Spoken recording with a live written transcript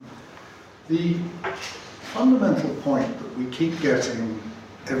The fundamental point that we keep getting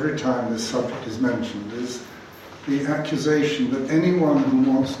every time this subject is mentioned is the accusation that anyone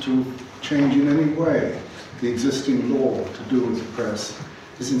who wants to change in any way the existing law to do with the press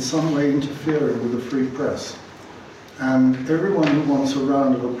is in some way interfering with the free press. And everyone who wants a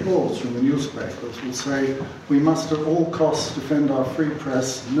round of applause from the newspapers will say, we must at all costs defend our free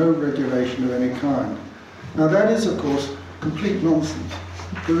press, no regulation of any kind. Now that is, of course, complete nonsense.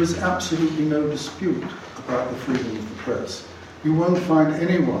 There is absolutely no dispute about the freedom of the press. You won't find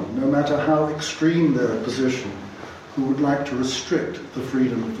anyone, no matter how extreme their position, who would like to restrict the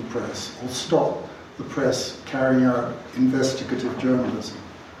freedom of the press or stop the press carrying out investigative journalism.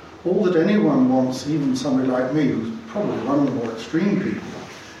 All that anyone wants, even somebody like me, who's probably one of the more extreme people,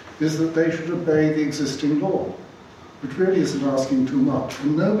 is that they should obey the existing law, which really isn't asking too much.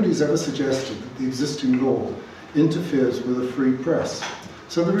 And nobody's ever suggested that the existing law interferes with a free press.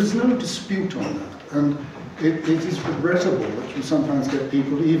 So there is no dispute on that. And it is regrettable that you sometimes get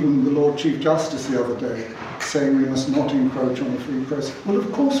people, even the Lord Chief Justice the other day, saying we must not encroach on the free press. Well,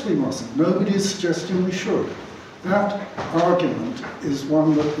 of course we mustn't. Nobody is suggesting we should. That argument is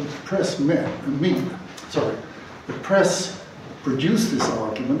one that the press the press produced this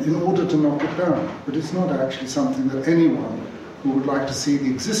argument in order to knock it down, but it's not actually something that anyone who would like to see the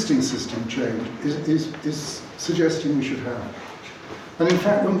existing system change is suggesting we should have. And in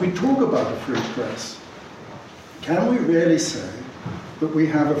fact, when we talk about a free press, can we really say that we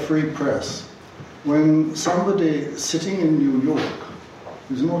have a free press when somebody sitting in New York,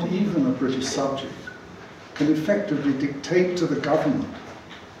 who's not even a British subject, can effectively dictate to the government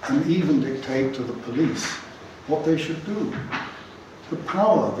and even dictate to the police what they should do? The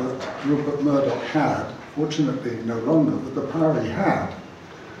power that Rupert Murdoch had, fortunately no longer, but the power he had,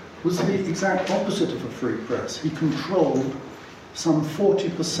 was the exact opposite of a free press. He controlled some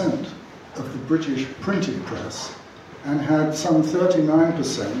 40% of the British printing press and had some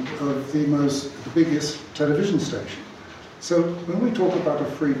 39% of the biggest television station. So when we talk about a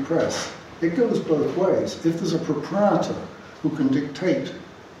free press, it goes both ways. If there's a proprietor who can dictate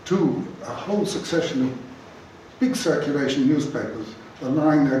to a whole succession of big circulation newspapers the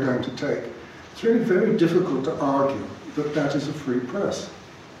line they're going to take, it's really very difficult to argue that that is a free press.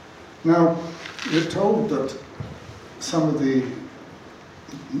 Now, we're told that some of the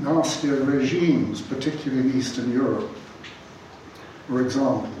nastier regimes, particularly in Eastern Europe, were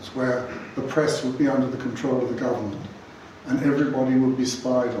examples where the press would be under the control of the government and everybody would be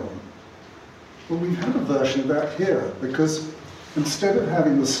spied on. Well, we've had a version of that here, because instead of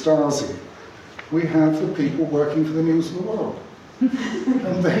having the Stasi, we have the people working for the News of the World.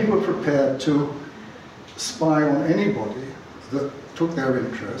 And they were prepared to spy on anybody that took their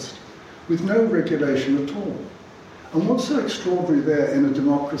interest with no regulation at all. And what's so extraordinary there in a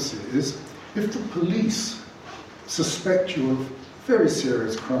democracy is if the police suspect you of very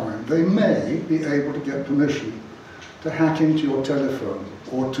serious crime, they may be able to get permission to hack into your telephone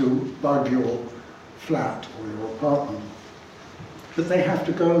or to bug your flat or your apartment. But they have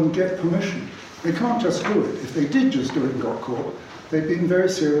to go and get permission. They can't just do it. If they did just do it and got caught, they'd be in very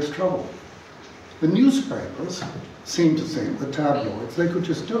serious trouble. The newspapers seem to think, the tabloids, they could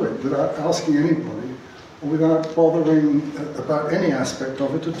just do it without asking anybody or without bothering about any aspect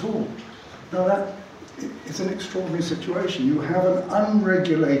of it at all. Now that is an extraordinary situation. You have an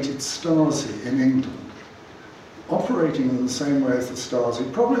unregulated Stasi in England, operating in the same way as the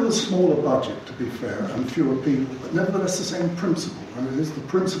Stasi, probably with a smaller budget, to be fair, and fewer people, but nevertheless the same principle, and it is the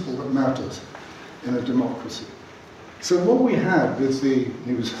principle that matters in a democracy. So what we had with the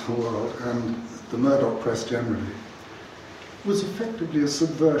News of the World and the Murdoch press generally was effectively a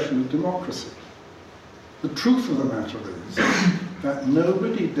subversion of democracy. The truth of the matter is that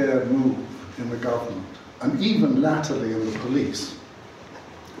nobody dared move in the government, and even latterly in the police,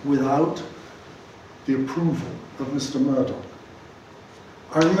 without the approval of Mr. Murdoch.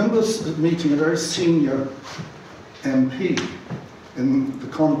 I remember meeting a very senior MP in the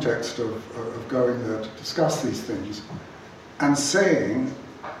context of going there to discuss these things and saying,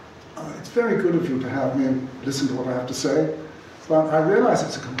 it's very good of you to have me listen to what I have to say, but I realise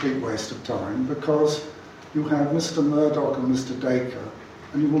it's a complete waste of time because you have Mr. Murdoch and Mr. Dacre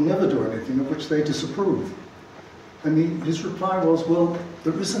and you will never do anything of which they disapprove. And his reply was, well,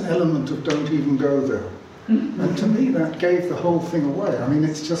 there is an element of don't even go there. And to me that gave the whole thing away. I mean,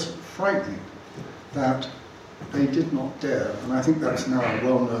 it's just frightening that they did not dare, and I think that's now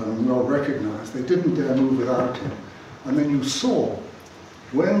well known and well recognised, they didn't dare move without him. And then you saw,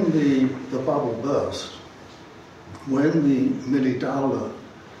 when the bubble burst, when the Millie Dowler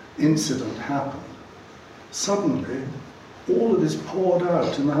incident happened, suddenly all of this poured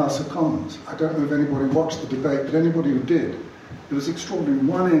out in the House of Commons. I don't know if anybody watched the debate, but anybody who did, it was extraordinary.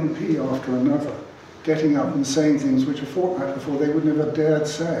 One MP after another getting up and saying things which a fortnight before they would never dared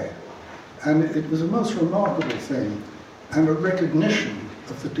say. And it was a most remarkable thing, and a recognition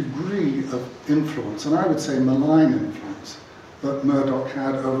of the degree of influence, and I would say malign influence, that Murdoch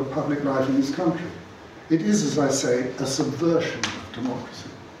had over public life in this country. It is, as I say, a subversion of democracy.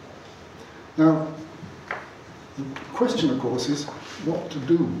 Now, the question, of course, is what to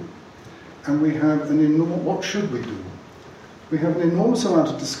do. And we have what should we do? We have an enormous amount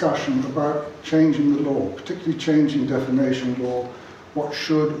of discussion about changing the law, particularly changing defamation law, what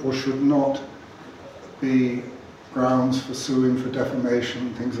should or should not be grounds for suing for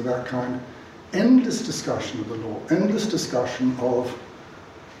defamation, things of that kind. Endless discussion of the law, endless discussion of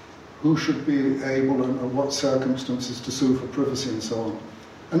who should be able and under what circumstances to sue for privacy and so on.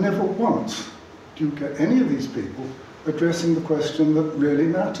 And never once do you get any of these people addressing the question that really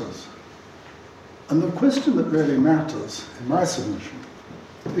matters. And the question that really matters, in my submission,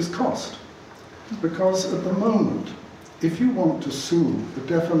 is cost. Because at the moment, if you want to sue for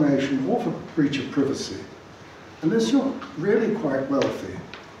defamation or for breach of privacy, unless you're really quite wealthy,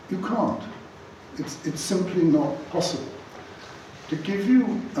 you can't. It's simply not possible. To give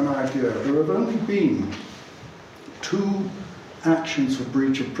you an idea, there have only been 2 actions for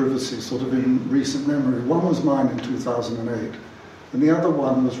breach of privacy sort of in recent memory. One was mine in 2008, and the other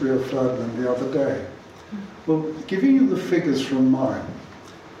one was Rio Ferdinand the other day. Well, giving you the figures from mine,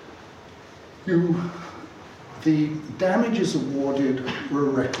 the damages awarded were a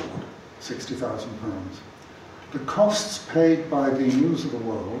record, £60,000. The costs paid by the News of the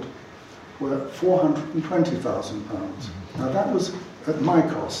World were £420,000. Now that was at my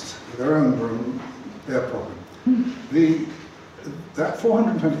costs, their own were their problem. That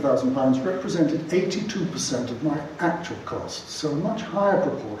 £420,000 represented 82% of my actual costs, so a much higher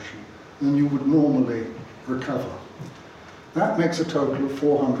proportion than you would normally recover. That makes a total of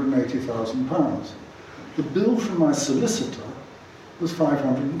 £480,000. The bill from my solicitor was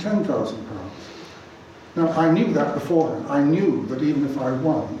 £510,000. Now, I knew that beforehand. I knew that even if I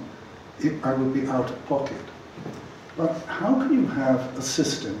won, I would be out of pocket. But how can you have a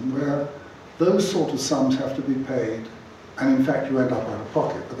system where those sort of sums have to be paid, and in fact you end up out of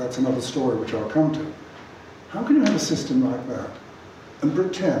pocket, but that's another story which I'll come to. How can you have a system like that and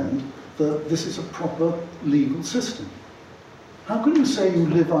pretend that this is a proper legal system? How can you say you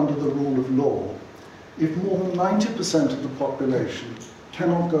live under the rule of law if more than 90% of the population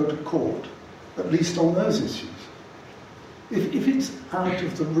cannot go to court, at least on those issues? If it's out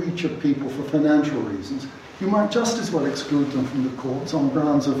of the reach of people for financial reasons, you might just as well exclude them from the courts on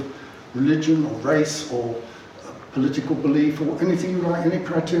grounds of religion or race or political belief or anything you like, any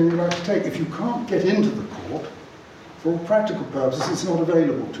criterion you like to take. If you can't get into the court, for all practical purposes, it's not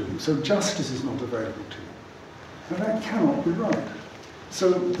available to you. So justice is not available to you. And that cannot be right.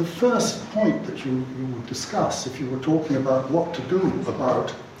 So the first point that you would discuss if you were talking about what to do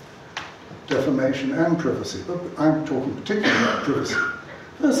about defamation and privacy, but I'm talking particularly about privacy.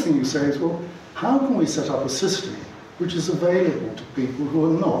 First thing you say is, well, how can we set up a system which is available to people who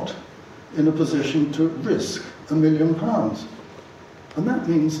are not in a position to risk £1 million? And that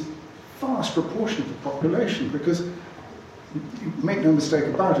means vast proportion of the population, because you make no mistake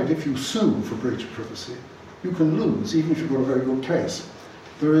about it, if you sue for breach of privacy, you can lose, even if you've got a very good case.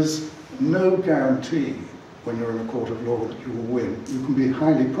 There is no guarantee when you're in a court of law that you will win. You can be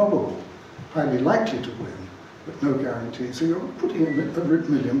highly probable, highly likely to win, but no guarantee. So you're putting £1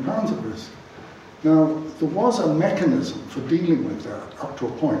 million at risk. Now, there was a mechanism for dealing with that up to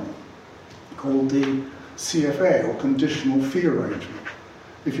a point called the CFA, or conditional fee arrangement.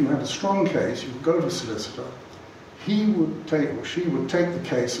 If you had a strong case, you would go to a solicitor, he would take, or she would take the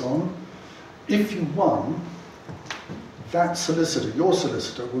case on. If you won, that solicitor, your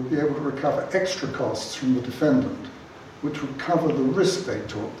solicitor, would be able to recover extra costs from the defendant, which would cover the risk they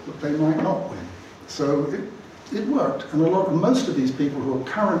took that they might not win. So it worked, and most of these people who are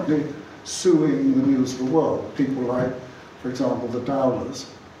currently suing the News of the World, people like, for example, the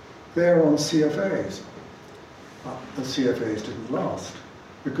Dowlers, they're on CFAs. But the CFAs didn't last,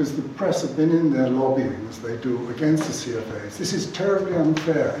 because the press have been in there lobbying, as they do, against the CFAs. This is terribly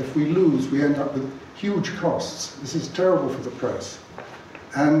unfair. If we lose, we end up with huge costs. This is terrible for the press.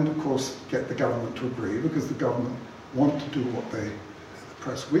 And, of course, get the government to agree, because the government want to do what the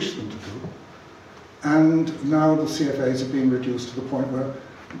press wish them to do. And now the CFAs have been reduced to the point where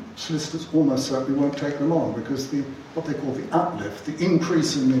solicitors almost certainly won't take them on, because what they call the uplift, the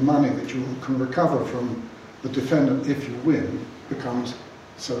increase in the money that you can recover from the defendant if you win, becomes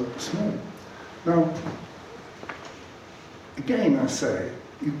so small. Now, again I say,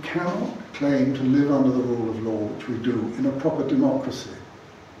 you cannot claim to live under the rule of law, which we do, in a proper democracy,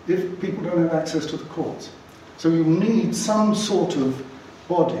 if people don't have access to the courts. So you need some sort of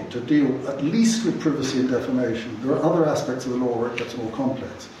body to deal at least with privacy and defamation. There are other aspects of the law where it gets more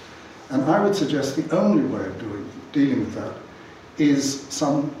complex. And I would suggest the only way of dealing with that is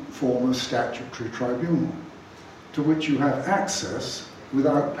some form of statutory tribunal to which you have access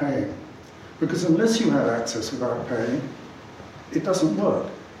without paying. Because unless you have access without paying, it doesn't work.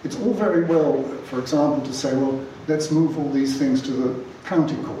 It's all very well, for example, to say, well, let's move all these things to the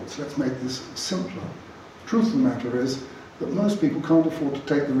county courts, let's make this simpler. The truth of the matter is that most people can't afford to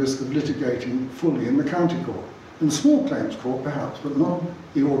take the risk of litigating fully in the county court. In the small claims court, perhaps, but not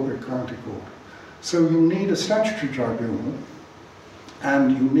the ordinary county court. So you need a statutory tribunal,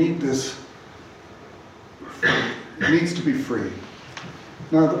 and you need this, it needs to be free.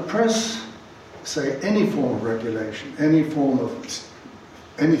 Now the press, say any form of regulation, any form of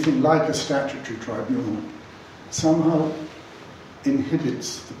anything like a statutory tribunal, somehow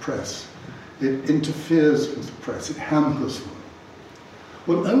inhibits the press. It interferes with the press, it hampers them.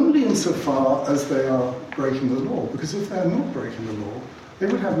 Well, only insofar as they are breaking the law, because if they're not breaking the law, they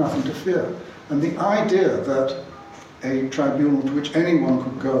would have nothing to fear. And the idea that a tribunal to which anyone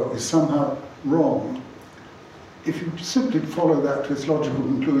could go is somehow wrong, if you simply follow that to its logical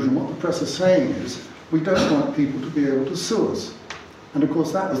conclusion, what the press is saying is, we don't want people to be able to sue us. And of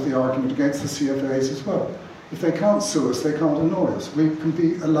course that was the argument against the CFAs as well. If they can't sue us, they can't annoy us. We can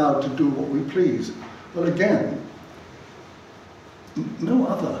be allowed to do what we please. Well, again, no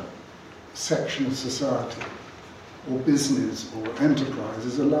other section of society or business or enterprise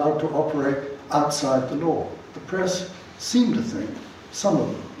is allowed to operate outside the law. The press seem to think, some of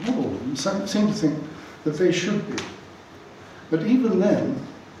them, not all of them, seem to think that they should be. But even then,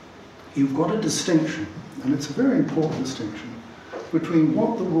 you've got a distinction, and it's a very important distinction, between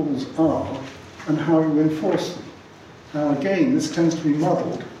what the rules are and how you enforce them. Now again, this tends to be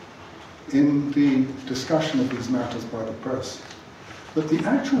muddled in the discussion of these matters by the press. But the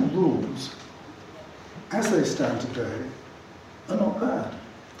actual rules, as they stand today, are not bad.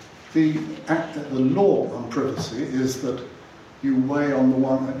 The law on privacy is that you weigh on the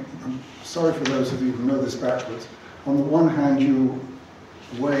one, I'm sorry for those of you who know this backwards, on the one hand you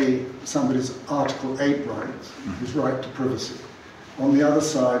weigh somebody's Article 8 rights, his right to privacy. On the other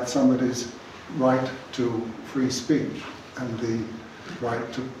side, somebody's right to free speech and the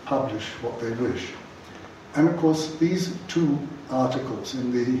right to publish what they wish. And of course, these two articles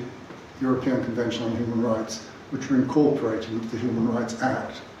in the European Convention on Human Rights, which were incorporated into the Human Rights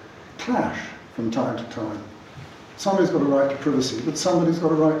Act, clash from time to time. Somebody's got a right to privacy, but somebody's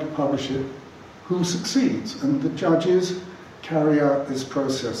got a right to publish it who succeeds. And the judges carry out this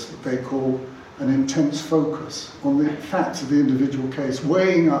process that they call an intense focus on the facts of the individual case,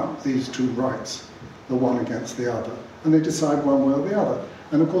 weighing up these two rights, the one against the other, and they decide one way or the other.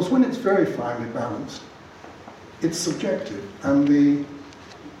 And of course, when it's very finely balanced, it's subjective, and the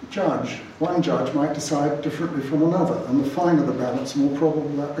judge, one judge might decide differently from another, and the finer the balance, the more probable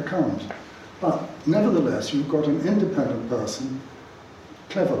that becomes. But nevertheless, you've got an independent person,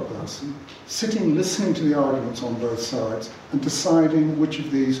 clever person, sitting, listening to the arguments on both sides, and deciding which of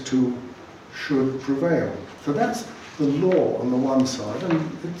these two should prevail. So that's the law on the one side,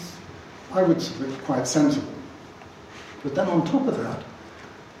 and it's, I would say, quite sensible. But then on top of that,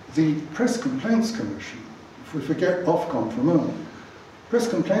 the Press Complaints Commission, if we forget Ofcom for a moment, Press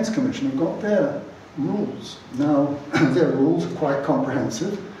Complaints Commission have got their rules. Now, their rules are quite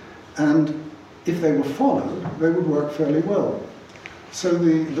comprehensive, and if they were followed, they would work fairly well. So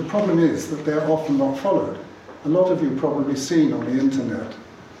the problem is that they're often not followed. A lot of you have probably seen on the internet,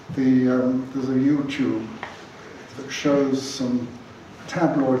 there's a YouTube that shows some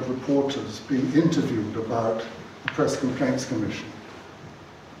tabloid reporters being interviewed about the Press Complaints Commission,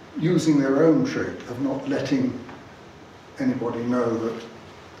 using their own trick of not letting anybody know that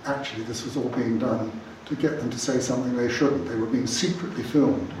actually this was all being done to get them to say something they shouldn't. They were being secretly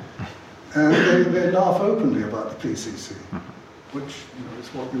filmed. And they laugh openly about the PCC, which is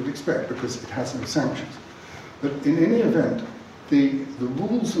what you would expect because it has no sanctions. But in any event, the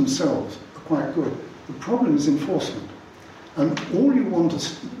rules themselves are quite good. The problem is enforcement. And all you want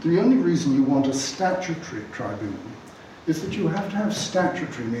the only reason you want a statutory tribunal is that you have to have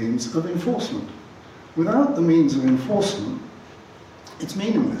statutory means of enforcement. Without the means of enforcement, it's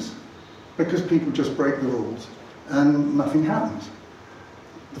meaningless, because people just break the rules and nothing happens.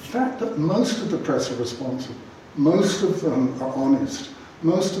 The fact that most of the press are responsible, most of them are honest,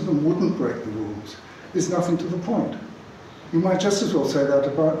 most of them wouldn't break the rules, is nothing to the point. You might just as well say that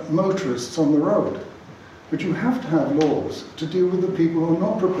about motorists on the road. But you have to have laws to deal with the people who are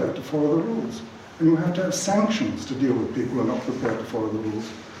not prepared to follow the rules. And you have to have sanctions to deal with people who are not prepared to follow the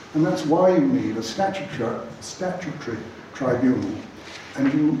rules. And that's why you need a statutory tribunal.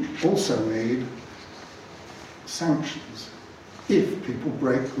 And you also need sanctions if people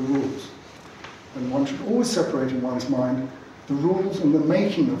break the rules. And one should always separate in one's mind the rules and the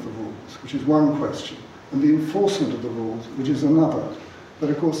making of the rules, which is one question, and the enforcement of the rules, which is another. But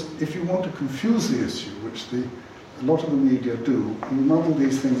of course, if you want to confuse the issue, which a lot of the media do, you muddle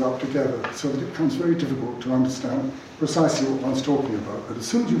these things up together so that it becomes very difficult to understand precisely what one's talking about. But as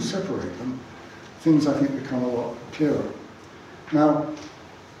soon as you separate them, things, I think, become a lot clearer. Now,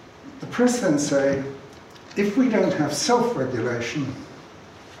 the press then say, if we don't have self-regulation,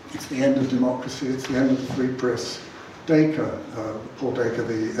 it's the end of democracy, it's the end of the free press. Dacre, Paul Dacre,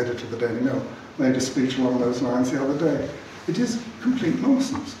 the editor of the Daily Mail, made a speech along those lines the other day. It is complete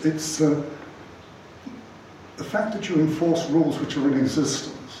nonsense. It's the fact that you enforce rules which are in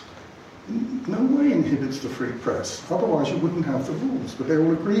existence no way inhibits the free press. Otherwise you wouldn't have the rules, but they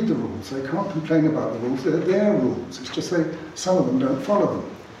all agreed the rules. They can't complain about the rules, they're their rules. It's just some of them don't follow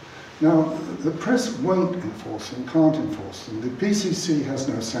them. Now, the press won't enforce them, can't enforce them. The PCC has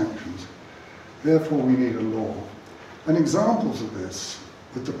no sanctions. Therefore, we need a law. And examples of this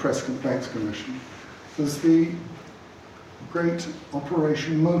with the Press Complaints Commission was the great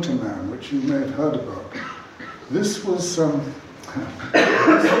Operation Motorman, which you may have heard about. This was,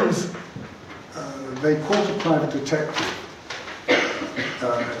 they caught a private detective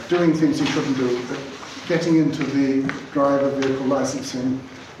doing things he shouldn't do, getting into the driver vehicle licensing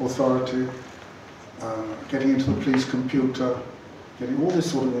authority, getting into the police computer, getting all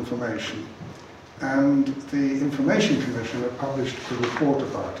this sort of information. And the Information Commissioner published a report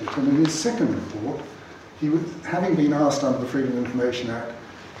about it. And in his second report, having been asked under the Freedom of Information Act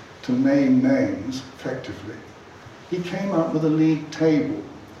to name names, effectively, he came up with a league table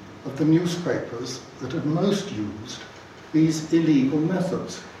of the newspapers that had most used these illegal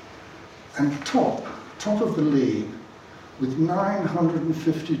methods. And top of the league, with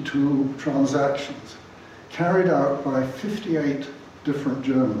 952 transactions carried out by 58 different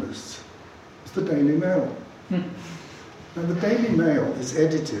journalists, is the Daily Mail. Now, the Daily Mail is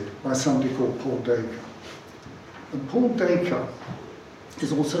edited by somebody called Paul Dacre. And Paul Dacre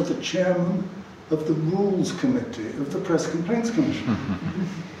is also the chairman of the Rules Committee of the Press Complaints Commission.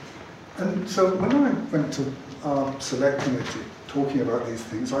 And so when I went to our select committee talking about these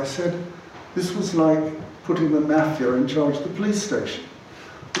things, I said this was like putting the mafia in charge of the police station.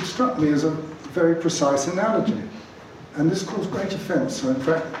 It struck me as a very precise analogy. And this caused great offence. So in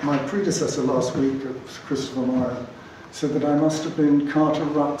fact, my predecessor last week, Christopher Meyer, said that I must have been Carter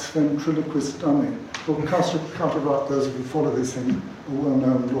Ruck's ventriloquist dummy. Well, Carter Ruck, those of you who follow these things, a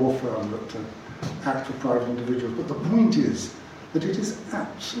well-known law firm that act for private individuals. But the point is that it is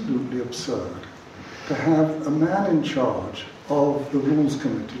absolutely absurd to have a man in charge of the Rules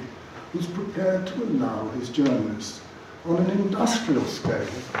Committee who's prepared to allow his journalists on an industrial scale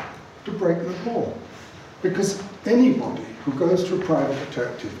to break the law. Because anybody who goes to a private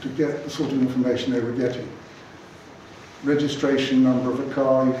detective to get the sort of information they were getting, registration number of a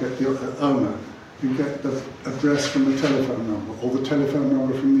car, you get the owner, you get the address from the telephone number, or the telephone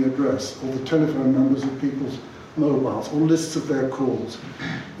number from the address, or the telephone numbers of people's mobiles, or lists of their calls,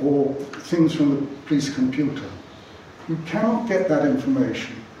 or things from the police computer. You cannot get that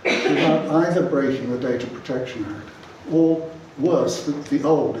information without either breaking the Data Protection Act, or worse, the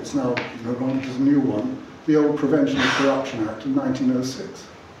old, it's now no longer the new one, the old Prevention of Corruption Act of 1906.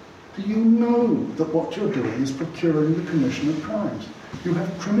 Do you know that what you're doing is procuring the commission of crimes? You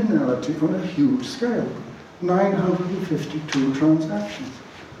have criminality on a huge scale. 952 transactions.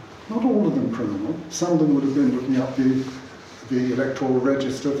 Not all of them criminal. Some of them would have been looking up the electoral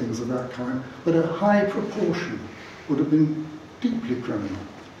register, things of that kind. But a high proportion would have been deeply criminal.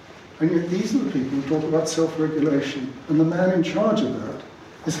 And yet these are the people who talk about self-regulation. And the man in charge of that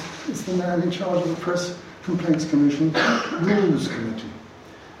is the man in charge of the Press Complaints Commission Rules Committee.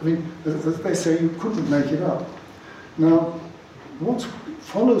 I mean, as they say, you couldn't make it up. Now, what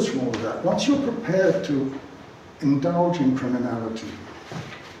follows from all of that, once you're prepared to indulge in criminality,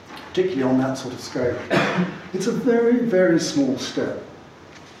 particularly on that sort of scale, it's a very, very small step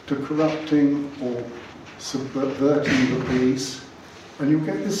to corrupting or subverting the police. And you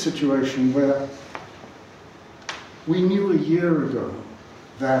get this situation where we knew a year ago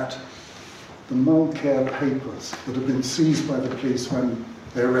that the Mulcair papers that had been seized by the police when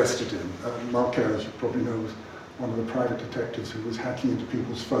they arrested him, Mulcair, as you probably know, was one of the private detectives who was hacking into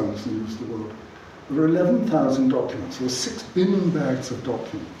people's phones in the news of the world. There were 11,000 documents, there were 6 bin bags of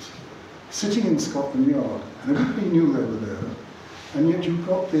documents sitting in Scotland Yard. And everybody knew they were there. And yet you've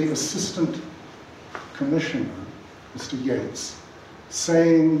got the assistant commissioner, Mr. Yates,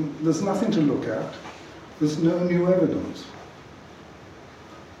 saying there's nothing to look at, there's no new evidence,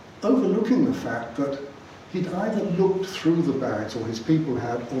 overlooking the fact that he'd either looked through the bags, or his people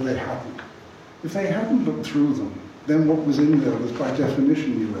had, or they hadn't. If they hadn't looked through them, then what was in there was by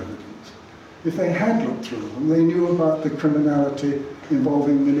definition new evidence. If they had looked through them, they knew about the criminality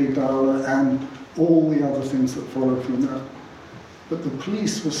involving Millie Dowler and all the other things that followed from that. But the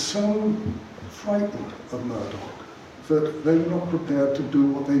police were so frightened of Murdoch that they were not prepared to do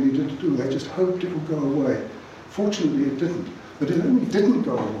what they needed to do. They just hoped it would go away. Fortunately, it didn't. But it only didn't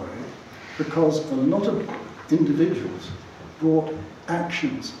go away because a lot of individuals brought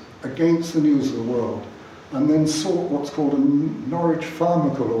actions against the News of the World and then sought what's called a Norwich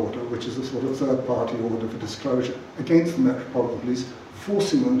Pharmacal Order, which is a sort of third-party order for disclosure, against the Metropolitan Police,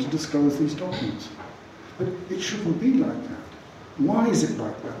 forcing them to disclose these documents. But it shouldn't be like that. Why is it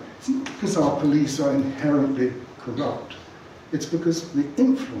like that? It's not because our police are inherently corrupt. It's because the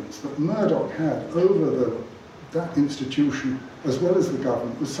influence that Murdoch had over that institution, as well as the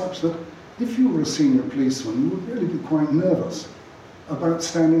government, was such that if you were a senior policeman, you would really be quite nervous about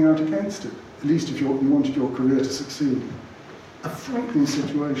standing out against it, at least if you wanted your career to succeed. A frightening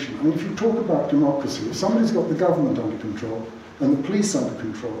situation. I mean, if you talk about democracy, if somebody's got the government under control and the police under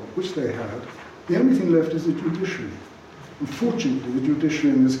control, which they had, the only thing left is the judiciary. Unfortunately, the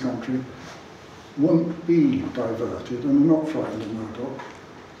judiciary in this country won't be diverted and are not frightened of Murdoch,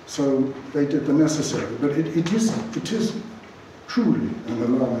 so they did the necessary. But it is truly an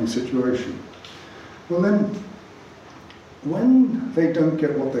alarming situation. Well then, when they don't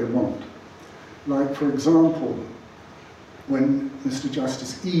get what they want, like for example, when Mr.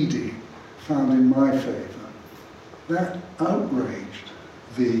 Justice Eadie found in my favour, that outraged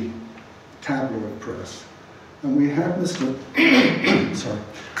the tabloid press. And we had Mr.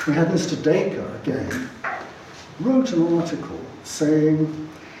 Dacre again wrote an article saying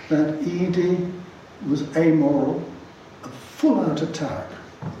that Eadie was amoral, a full-out attack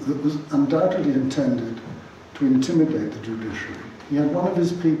that was undoubtedly intended to intimidate the judiciary. He had one of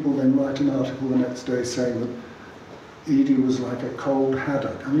his people then write an article the next day saying that Eadie was like a cold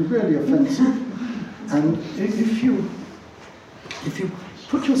haddock. I mean, really offensive. And if you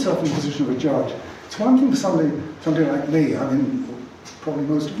put yourself in the position of a judge, it's one thing for somebody like me, I mean, probably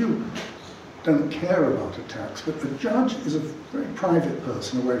most of you don't care about attacks, but a judge is a very private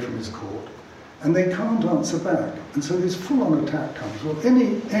person away from his court, and they can't answer back. And so this full-on attack comes. Well,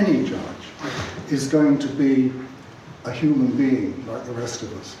 any judge is going to be a human being like the rest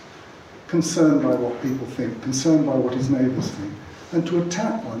of us, concerned by what people think, concerned by what his neighbours think. And to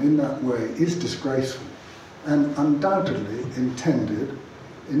attack one in that way is disgraceful, and undoubtedly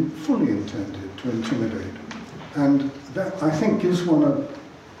fully intended to intimidate. And that, I think, gives one a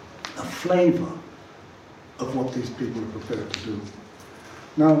flavour of what these people are prepared to do.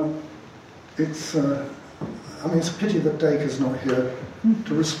 Now, it's a pity that Dacre's not here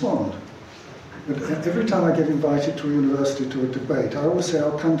to respond. But every time I get invited to a university to a debate, I always say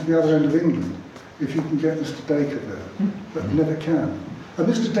I'll come to the other end of England if you can get Mr. Dacre there, but never can. And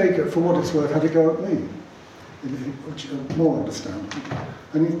Mr. Dacre, for what it's worth, had a go at me, which is more understandable.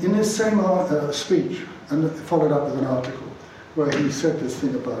 And in his same speech, and followed up with an article, where he said this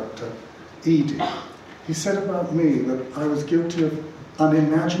thing about Eadie, he said about me that I was guilty of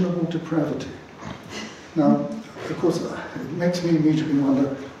unimaginable depravity. Now, of course, it makes me immediately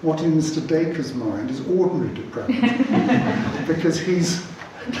wonder what in Mr. Dacre's mind is ordinary depravity, because he's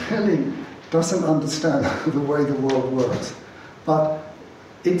clearly doesn't understand the way the world works. But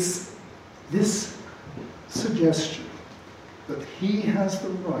it's this suggestion that he has the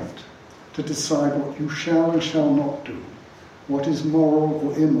right to decide what you shall and shall not do, what is moral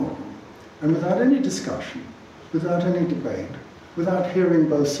or immoral, and without any discussion, without any debate, without hearing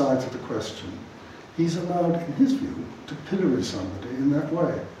both sides of the question, he's allowed, in his view, to pillory somebody in that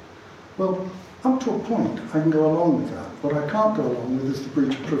way. Well, up to a point, I can go along with that. What I can't go along with is the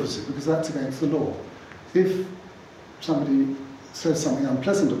breach of privacy, because that's against the law. If somebody says something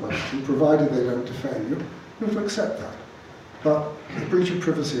unpleasant about you, provided they don't defame you, you have to accept that. But the breach of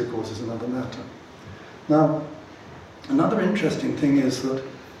privacy, of course, is another matter. Now, another interesting thing is that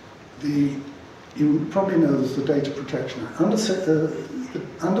you probably know there's the Data Protection Act.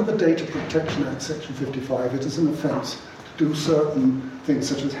 Under the Data Protection Act, Section 55, it is an offence to do certain things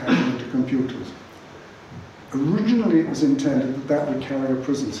such as hacking into computers. Originally, it was intended that that would carry a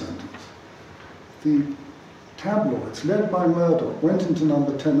prison sentence. The tabloids, led by Murdoch, went into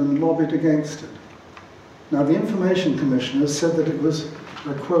Number 10 and lobbied against it. Now, the Information Commissioner said that it was,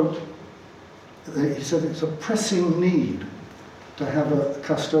 I quote, he said it's a pressing need to have a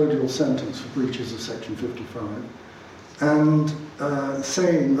custodial sentence for breaches of Section 55, and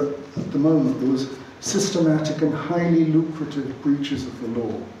saying that at the moment there was systematic and highly lucrative breaches of the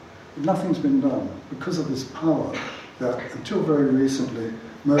law. Nothing's been done because of this power that, until very recently,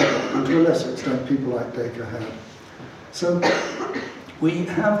 Murdoch, and to a lesser extent people like Dacre had. So we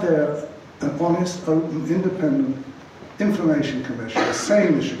have there an honest, open, independent information commission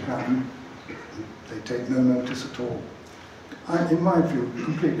saying this should happen. They take no notice at all. In my view,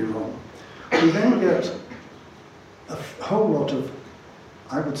 completely wrong. We then get a whole lot of,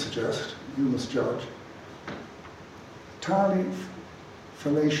 I would suggest, you must judge, entirely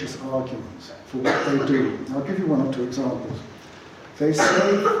fallacious arguments for what they do. I'll give you one or two examples. They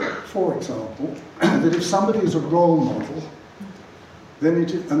say, for example, that if somebody is a role model, then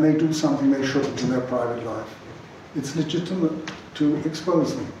and they do something they shouldn't in their private life, it's legitimate to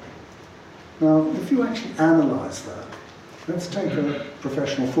expose them. Now, if you actually analyse that, let's take a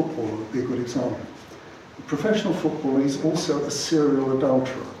professional footballer, would be a good example. A professional footballer is also a serial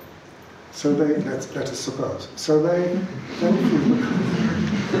adulterer. So let us suppose. So they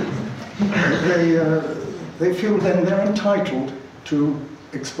feel then they're entitled to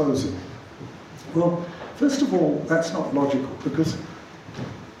expose him. Well, first of all, that's not logical, because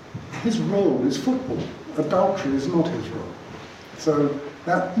his role is football. Adultery is not his role. So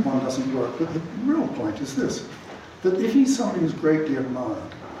that one doesn't work. But the real point is this, that if he's somebody who's greatly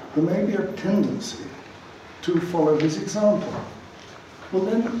admired, there may be a tendency to follow his example. Well,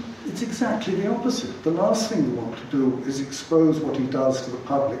 then it's exactly the opposite. The last thing we want to do is expose what he does to the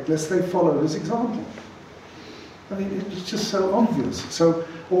public, lest they follow his example. I mean, it's just so obvious. So,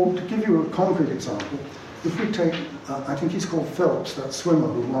 or to give you a concrete example, if we take, I think he's called Phelps, that swimmer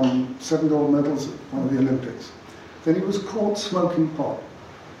who won 7 gold medals at one of the Olympics, then he was caught smoking pot.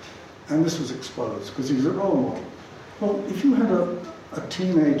 And this was exposed because he's a role model. Well, if you had a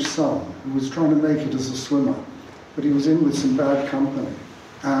teenage son who was trying to make it as a swimmer, but he was in with some bad company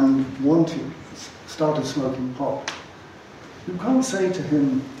and started smoking pot, you can't say to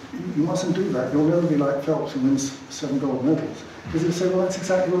him, you mustn't do that, you'll never be like Phelps who wins 7 gold medals. Because he'll say, well, that's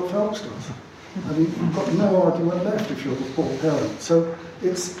exactly what Phelps does. I mean, you've got no argument left if you're the poor parent. So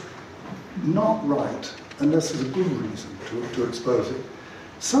it's not right, unless there's a good reason to expose it.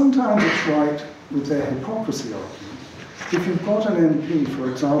 Sometimes it's right with their hypocrisy argument. If you've got an MP, for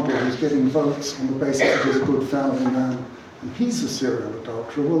example, who's getting votes on the basis that he's a good family man, and he's a serial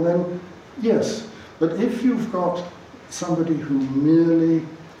adulterer, well then, yes. But if you've got somebody who merely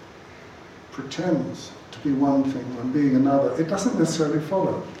pretends to be one thing when being another, it doesn't necessarily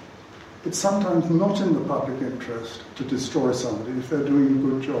follow. It's sometimes not in the public interest to destroy somebody if they're doing a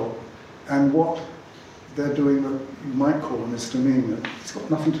good job, and what they're doing that you might call a misdemeanor, it's got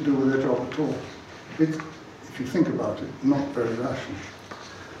nothing to do with their job at all. It's, if you think about it, not very rational.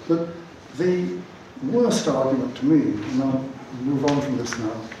 But the worst argument to me, and I'll move on from this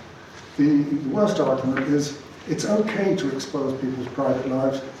now, the worst argument is it's okay to expose people's private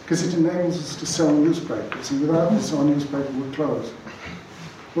lives because it enables us to sell newspapers, and without this our newspaper would close.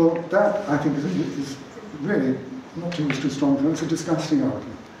 Well, that, I think, is really, not to use too strong, it's a disgusting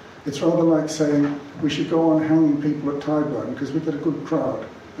argument. It's rather like saying we should go on hanging people at Tyburn because we get a good crowd,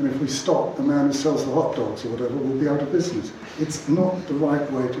 and if we stop, the man who sells the hot dogs or whatever will be out of business. It's not the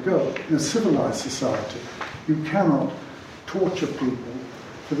right way to go. In a civilized society, you cannot torture people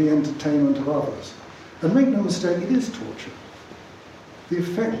for the entertainment of others. And make no mistake, it is torture. The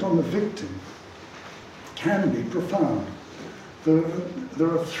effect on the victim can be profound. There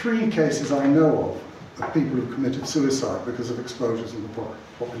are 3 cases I know of people who committed suicide because of exposures in the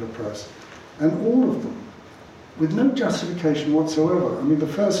popular press. And all of them, with no justification whatsoever. I mean, the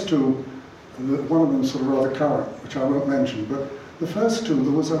first 2, one of them sort of rather current, which I won't mention, but the first 2,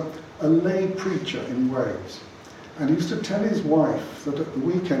 there was a lay preacher in Wales. And he used to tell his wife that at the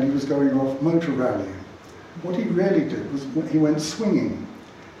weekend he was going off motor rallying. What he really did was he went swinging.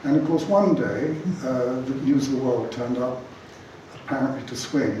 And of course, one day, the News of the World turned up apparently to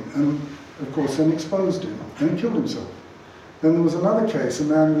swing, and of course then exposed him, and he killed himself. Then there was another case, a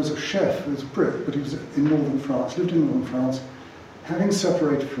man who was a chef, who was a Brit, but he was in northern France, lived in northern France, having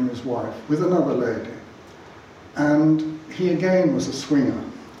separated from his wife with another lady. And he again was a swinger,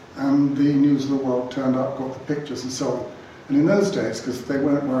 and the News of the World turned up, got the pictures and so on. And in those days, because they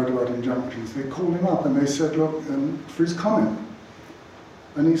weren't worried about injunctions, they called him up and they said, look, for his comment.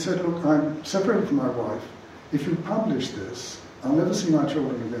 And he said, look, I'm separated from my wife. If you publish this, I'll never see my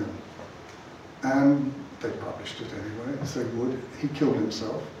children again. And they published it anyway, as they would. He killed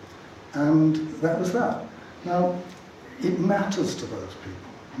himself. And that was that. Now, it matters to those people.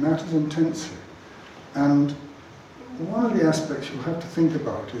 It matters intensely. And one of the aspects you'll have to think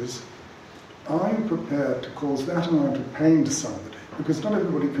about is, are you prepared to cause that amount of pain to somebody? Because not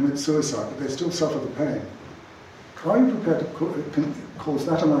everybody commits suicide, but they still suffer the pain. Are you prepared to cause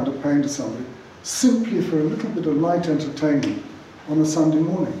that amount of pain to somebody simply for a little bit of light entertainment on a Sunday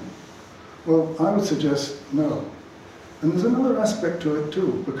morning? Well, I would suggest no. And there's another aspect to it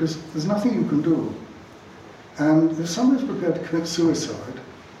too, because there's nothing you can do. And if somebody's prepared to commit suicide,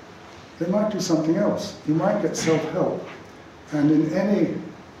 they might do something else. You might get self-help. And in any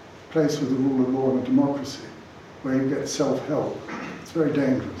place with the rule of law and a democracy, where you get self-help, it's very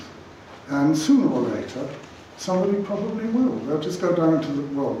dangerous. And sooner or later, somebody probably will. They'll just go down to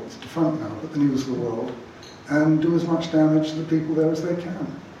the, well, it's defunct now, but the News of the World, and do as much damage to the people there as they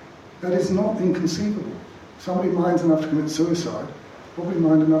can. That is not inconceivable. Somebody minds enough to commit suicide, probably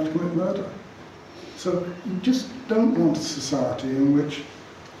mind enough to commit murder. So you just don't want a society in which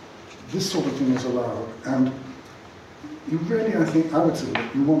this sort of thing is allowed. And you really, I think, I would say,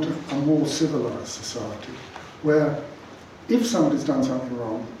 you want a more civilized society, where if somebody's done something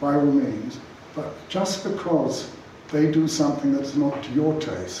wrong, by all means, but just because they do something that's not to your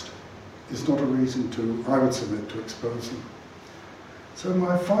taste is not a reason to, I would submit, to expose them. So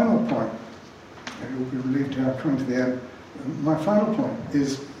my final point, and you'll be relieved to have come to the end, my final point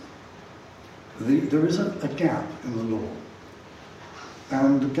is there is a gap in the law.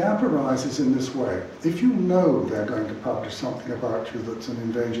 And the gap arises in this way. If you know they're going to publish something about you that's an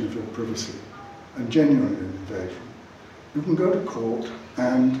invasion of your privacy, and genuinely an invasion, you can go to court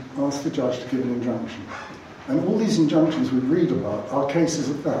and ask the judge to give an injunction. And all these injunctions we read about are cases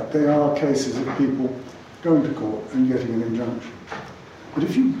of that. They are cases of people going to court and getting an injunction. But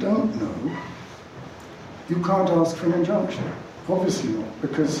if you don't know, you can't ask for an injunction. Obviously not,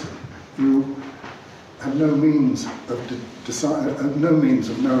 because you have no means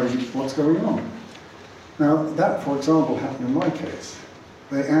of knowing what's going on. Now, that, for example, happened in my case.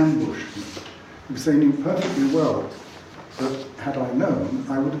 They ambushed me, because they knew perfectly well that had I known,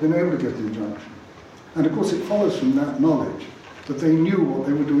 I would have been able to get an injunction. And of course it follows from that knowledge that they knew what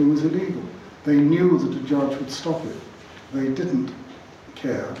they were doing was illegal. They knew that a judge would stop it. They didn't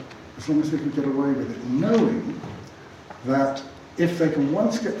care, as long as they could get away with it, knowing that if they can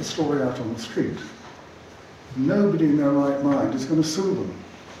once get the story out on the street, nobody in their right mind is going to sue them,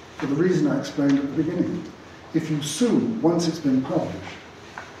 for the reason I explained at the beginning. If you sue once it's been published,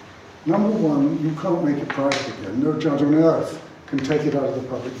 number one, you can't make it private again. No judge on earth can take it out of the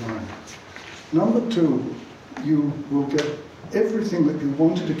public mind. Number two, you will get everything that you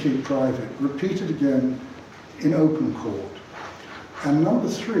wanted to keep private repeated again in open court. And number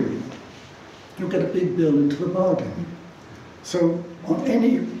three, you'll get a big bill into the bargain. So on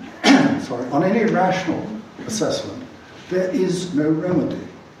any, on any rational assessment, there is no remedy.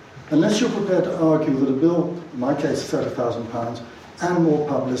 Unless you're prepared to argue that a bill, in my case £30,000, and more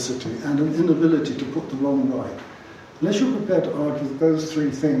publicity, and an inability to put the wrong right, unless you're prepared to argue that those three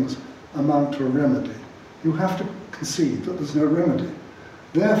things amount to a remedy, you have to concede that there's no remedy.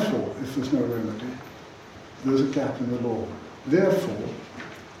 Therefore, if there's no remedy, there's a gap in the law. Therefore,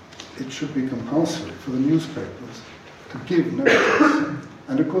 it should be compulsory for the newspapers to give notice.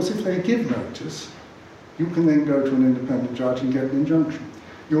 And of course, if they give notice, you can then go to an independent judge and get an injunction.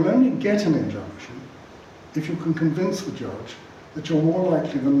 You'll only get an injunction if you can convince the judge that you're more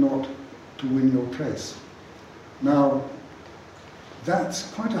likely than not to win your case. Now,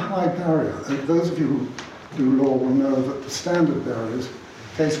 that's quite a high barrier. Those of you who do law will know that the standard barrier is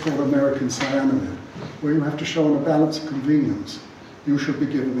a case called American Cyanamid, where you have to show on a balance of convenience you should be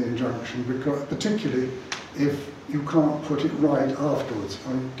given the injunction, because, particularly if you can't put it right afterwards.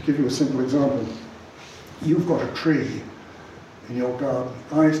 To give you a simple example, you've got a tree in your garden.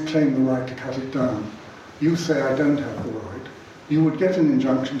 I claim the right to cut it down. You say I don't have the right. You would get an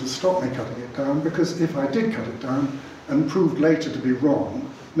injunction to stop me cutting it down, because if I did cut it down and proved later to be wrong,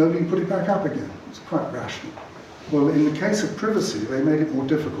 nobody can put it back up again. It's quite rational. Well, in the case of privacy, they made it more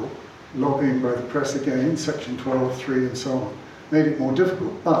difficult. Lobbying by the press again, section 12.3 and so on, made it more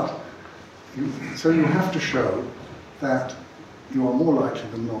difficult. But, so you have to show that you are more likely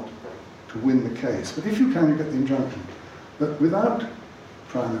than not to win the case. But if you can, you get the injunction. But without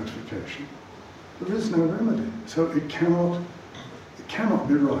prior notification, there is no remedy. So it cannot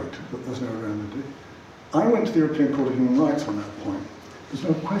be right that there's no remedy. I went to the European Court of Human Rights on that point. There's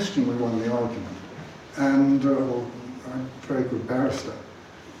no question we won the argument. And well, I'm a very good barrister.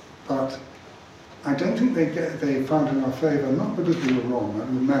 But I don't think they found in our favour, not because we were wrong, I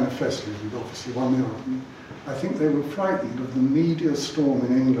mean, manifestly we'd obviously won the argument. I think they were frightened of the media storm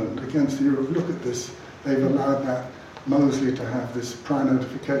in England against the Europe. Look at this, they've allowed that Mosley to have this prior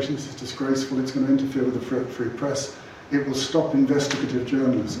notification. This is disgraceful, it's going to interfere with the free press, it will stop investigative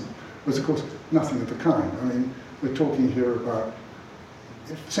journalism. Whereas, of course, nothing of the kind. I mean, we're talking here about,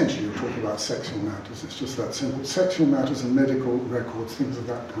 essentially you're talking about sexual matters, it's just that simple. Sexual matters and medical records, things of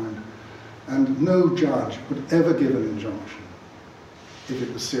that kind. And no judge would ever give an injunction if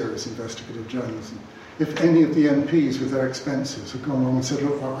it was serious investigative journalism. If any of the MPs with their expenses had gone along and said,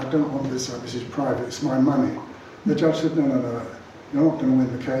 look, well, I don't want this is private, it's my money, the judge said, no, you're not going to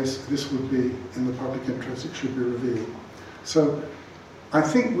win the case, this would be in the public interest, it should be revealed. So I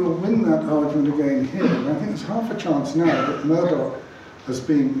think we'll win that argument again here, and I think there's half a chance now that Murdoch has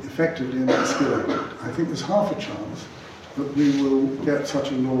been effectively emasculated. I think there's half a chance that we will get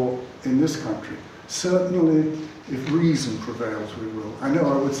such a law in this country. Certainly, if reason prevails, we will. I know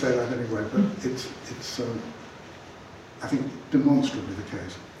I would say that anyway, but it's I think, demonstrably the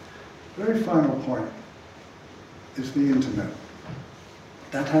case. The very final point is the internet.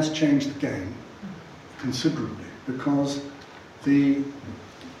 That has changed the game considerably, because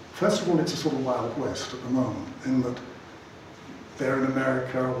first of all, it's a sort of Wild West at the moment, in that they're in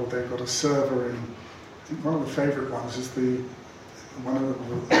America, or they've got a server in, I think one of the favourite ones is one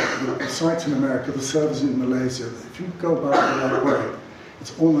of the sites in America, the servers in Malaysia. If you go about it the right way,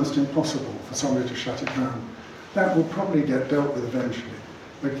 it's almost impossible for somebody to shut it down. That will probably get dealt with eventually.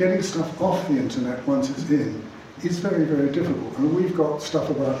 But getting stuff off the internet once it's in is very, very difficult. And we've got stuff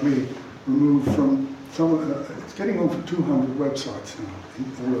about me removed from it's getting on for 200 websites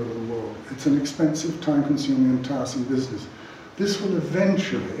now all over the world. It's an expensive, time-consuming and tiresome business. This will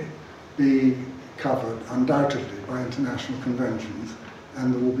eventually be covered, undoubtedly, by international conventions,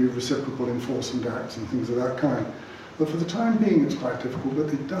 and there will be reciprocal enforcement acts and things of that kind. But for the time being, it's quite difficult,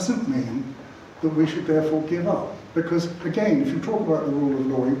 but it doesn't mean that we should therefore give up. Because, again, if you talk about the rule of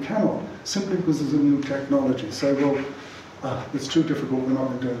law, you cannot, simply because there's a new technology, say, well, it's too difficult, we're not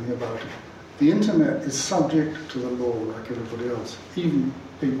going to do anything about it. The internet is subject to the law like everybody else. Even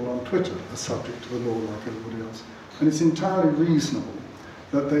people on Twitter are subject to the law like everybody else. And it's entirely reasonable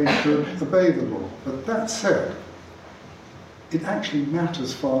that they should obey the law. But that said, it actually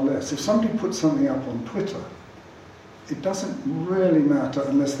matters far less. If somebody puts something up on Twitter, it doesn't really matter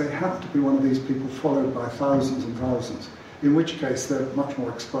unless they happen to be one of these people followed by thousands and thousands, in which case they're much more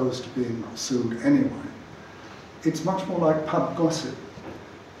exposed to being sued anyway. It's much more like pub gossip.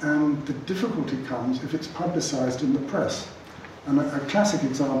 And the difficulty comes if it's publicised in the press. And a classic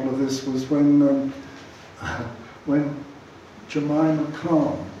example of this was when Jemima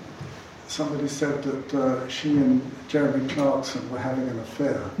Khan, somebody said that she and Jeremy Clarkson were having an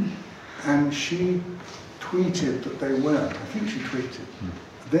affair, and she tweeted that they weren't. I think she tweeted.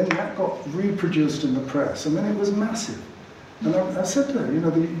 Then that got reproduced in the press, and then it was massive. And I said to her, you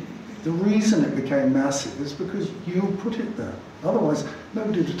know, the reason it became massive is because you put it there. Otherwise,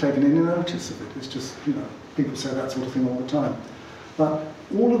 nobody would have taken any notice of it. It's just, you know, people say that sort of thing all the time. But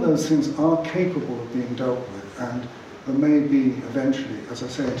all of those things are capable of being dealt with, and there may be eventually, as I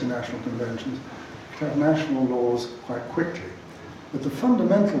say, international conventions, to have national laws quite quickly. But the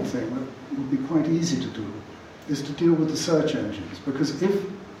fundamental thing that would be quite easy to do is to deal with the search engines, because if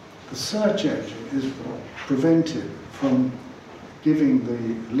the search engine is prevented from giving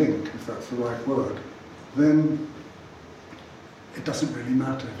the link, if that's the right word, then it doesn't really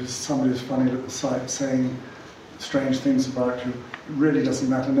matter. If it's somebody's funny little site saying strange things about you, it really doesn't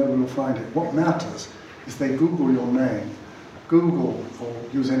matter, nobody will find it. What matters is they Google your name, Google, or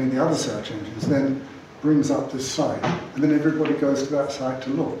use any of the other search engines, then brings up this site, and then everybody goes to that site to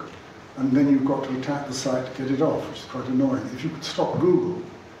look. And then you've got to attack the site to get it off, which is quite annoying. If you could stop Google,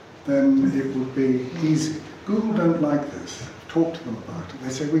 then it would be easy. Google don't like this. Talk to them about it. They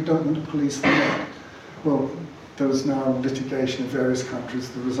say, we don't want to police the net. Well, there's now litigation in various countries,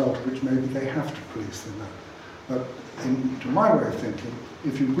 the result of which maybe they have to police the net. But to my way of thinking,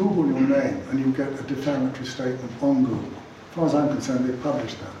 if you Google your name and you get a defamatory statement on Google, as far as I'm concerned, they've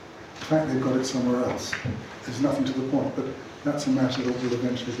published that. The fact they've got it somewhere else is nothing to the point, but that's a matter that will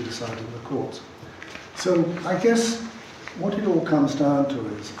eventually be decided in the courts. So I guess what it all comes down to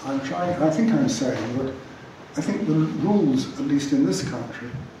is, I think I'm saying that I think the rules, at least in this country,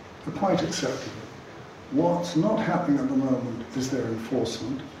 are quite acceptable. What's not happening at the moment is their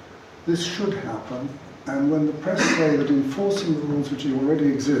enforcement. This should happen, and when the press say that enforcing the rules which already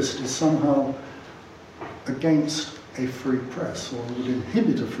exist is somehow against a free press or would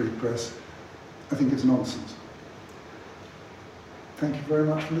inhibit a free press, I think it's nonsense. Thank you very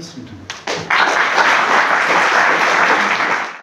much for listening to me.